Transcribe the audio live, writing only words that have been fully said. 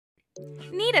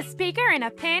Need a speaker in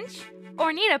a pinch?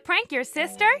 Or need to prank your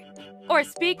sister? Or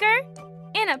speaker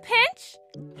in a pinch?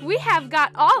 We have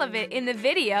got all of it in the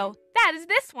video. That is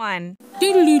this one.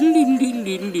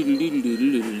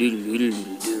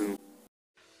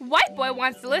 White boy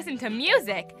wants to listen to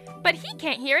music, but he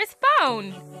can't hear his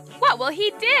phone. What will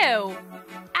he do?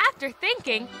 After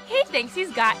thinking, he thinks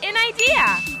he's got an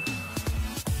idea.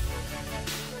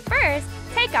 First,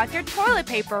 take out your toilet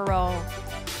paper roll.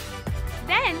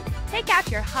 Then, take out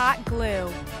your hot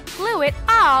glue. Glue it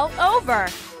all over.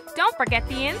 Don't forget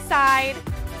the inside.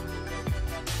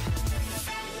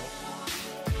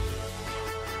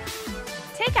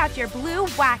 Take out your blue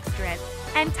wax strip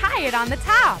and tie it on the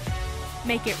top.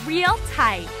 Make it real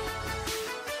tight.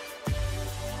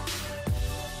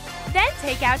 Then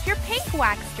take out your pink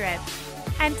wax strip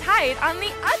and tie it on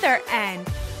the other end,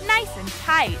 nice and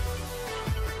tight.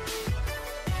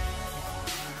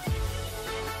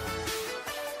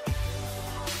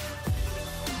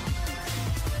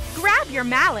 Grab your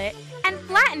mallet and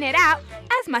flatten it out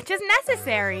as much as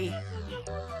necessary.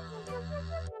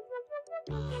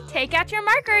 Take out your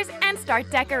markers and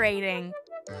start decorating.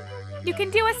 You can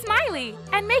do a smiley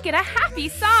and make it a happy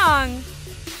song.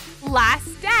 Last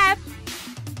step.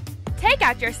 Take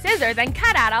out your scissors and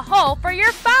cut out a hole for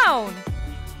your phone.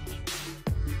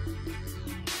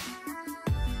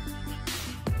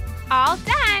 All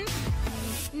done.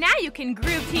 Now you can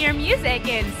groove to your music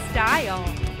in style.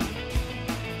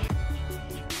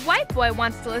 White boy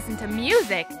wants to listen to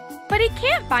music, but he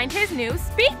can't find his new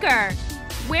speaker.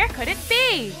 Where could it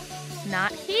be?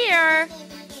 Not here.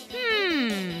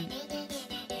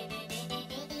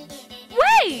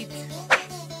 Wait!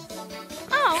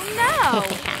 Oh no!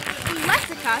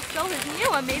 Blessica stole his new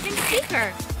amazing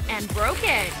speaker and broke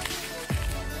it.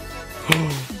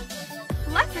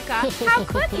 Blessica, how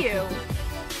could you?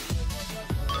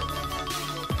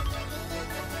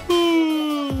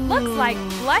 Looks like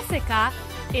Blessica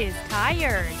is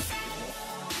tired.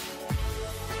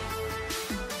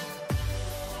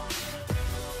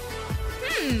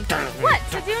 What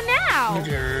to do now?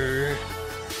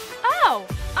 Oh,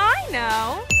 I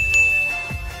know.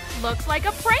 Looks like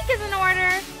a prank is in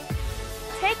order.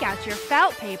 Take out your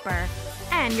felt paper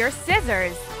and your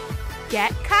scissors.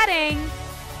 Get cutting.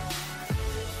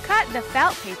 Cut the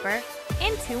felt paper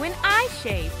into an eye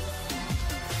shape.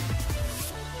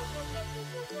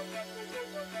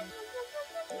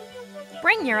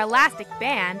 Bring your elastic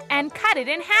band and cut it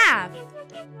in half.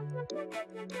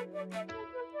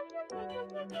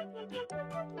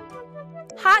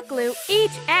 Hot glue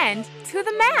each end to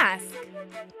the mask.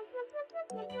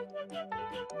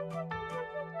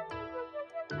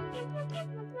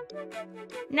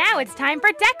 Now it's time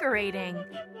for decorating.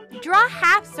 Draw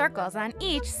half circles on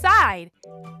each side.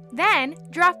 Then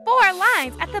draw 4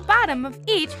 lines at the bottom of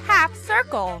each half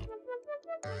circle.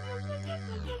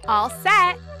 All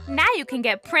set. Now you can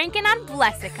get pranking on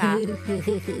Blessica.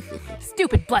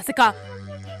 Stupid Blessica.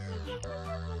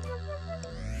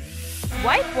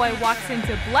 White boy walks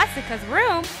into Blessica's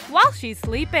room while she's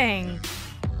sleeping.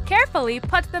 Carefully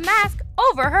puts the mask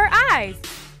over her eyes.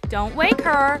 Don't wake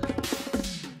her.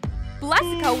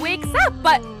 Blessica wakes up,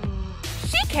 but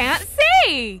she can't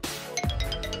see.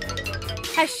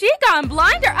 Has she gone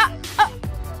blind or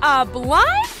a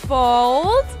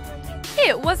blindfold?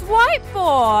 It was White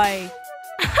boy.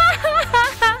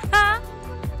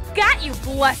 Got you,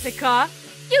 Blessica.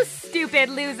 You stupid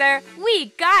loser. We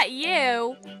got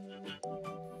you.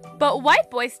 But White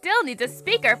boy still needs a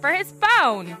speaker for his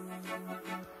phone.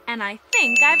 And I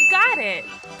think I've got it.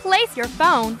 Place your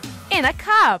phone in a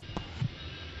cup.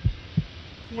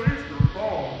 Place your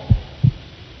phone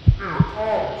in a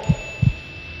cup.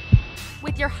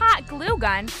 With your hot glue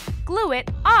gun, glue it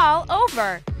all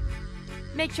over.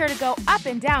 Make sure to go up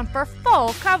and down for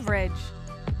full coverage.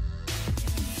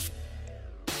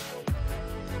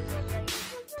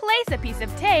 Place a piece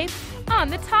of tape on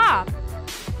the top.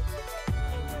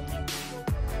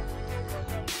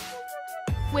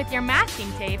 With your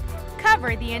masking tape,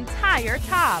 cover the entire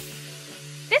top.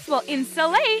 This will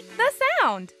insulate the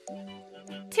sound.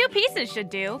 2 pieces should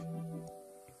do.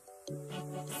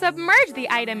 Submerge the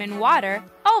item in water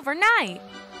overnight.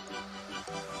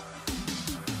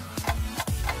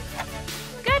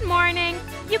 Good morning.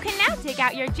 You can now take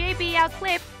out your JBL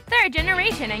clip 3rd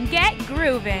generation and get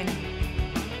grooving.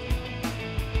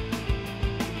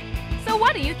 So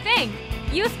what do you think?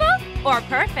 Useful or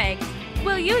perfect?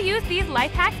 Will you use these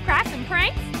life hacks, crafts, and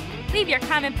pranks? Leave your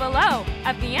comment below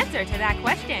of the answer to that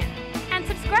question. And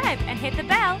subscribe and hit the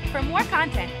bell for more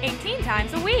content 18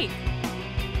 times a week.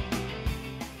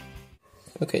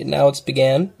 Okay, now it's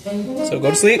began. So go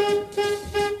to sleep.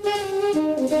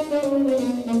 Sorry.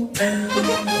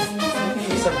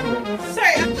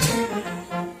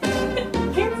 I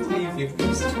can't believe you.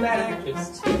 You're such a bad actress.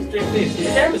 Straight face.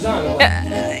 Your camera's on.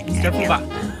 Careful back.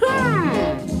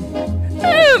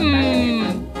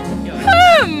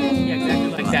 Yeah, exactly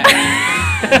like that.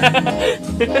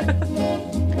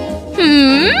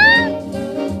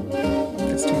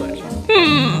 That's too much.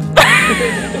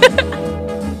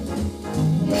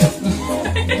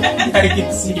 I can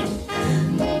see.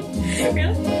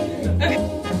 Really? Okay.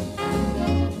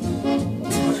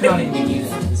 Not even use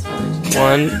this footage.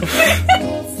 One.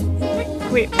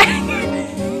 Wait.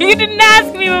 You didn't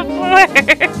ask me before.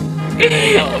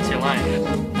 No, what's your line?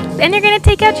 Then you're gonna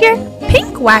take out your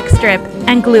pink wax strip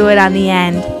and glue it on the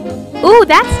end. Ooh,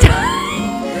 that's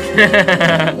time.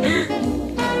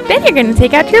 Then you're gonna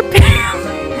take out your pink.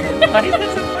 Why is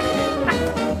this so funny?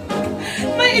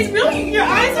 But it's really, your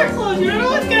eyes are closed. You don't know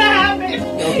what's gonna happen.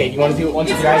 Okay, you want to do it once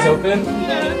your eyes open?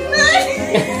 Yeah.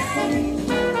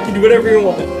 You can do whatever you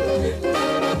want.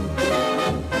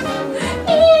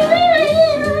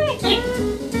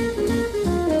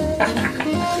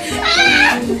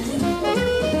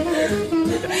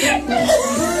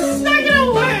 It's not gonna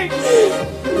work.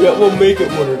 Yeah, we'll make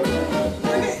it work.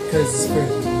 Because it's for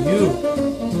you.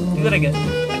 Do that again.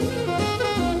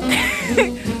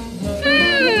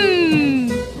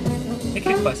 Make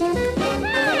it a question.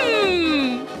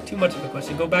 Too much of a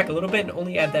question. Go back a little bit and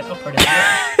only add that up part.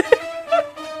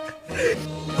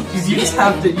 Because you just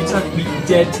have to be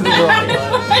dead to the world.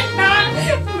 I not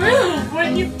move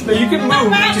when you. No, you can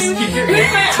move. Just keep your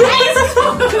eyes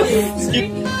closed. Just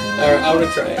keep. Alright, I want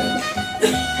to try it.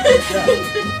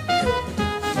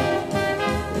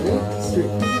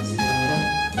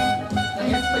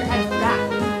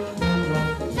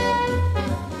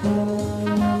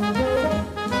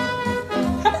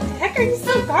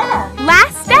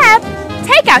 Last step,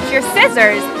 take out your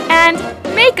scissors and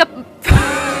make a...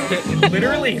 It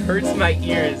literally hurts my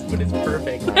ears, but it's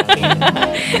perfect. I hate it.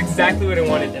 It's exactly what I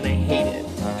wanted, and I hate it.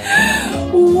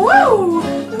 Woo!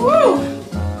 Woo!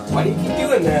 Why do you keep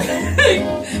doing that?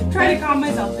 Try to calm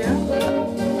myself down.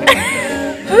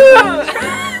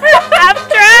 I'm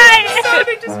trying!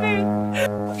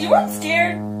 You weren't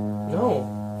scared. No,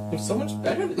 you're so much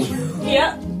better than you.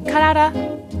 Yeah. Cut out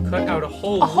a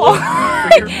hole. hole.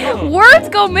 For your phone. Words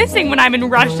go missing when I'm in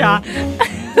Russia.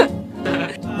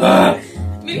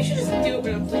 Maybe you should just do it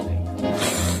when I'm sleeping.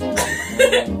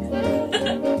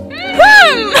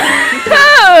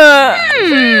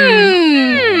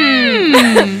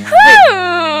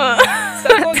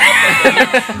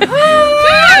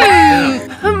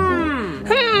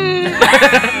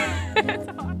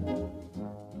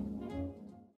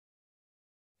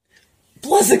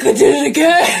 Blessica did it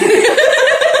again!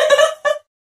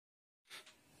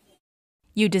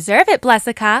 You deserve it,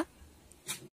 Blessica.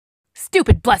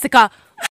 Stupid Blessica.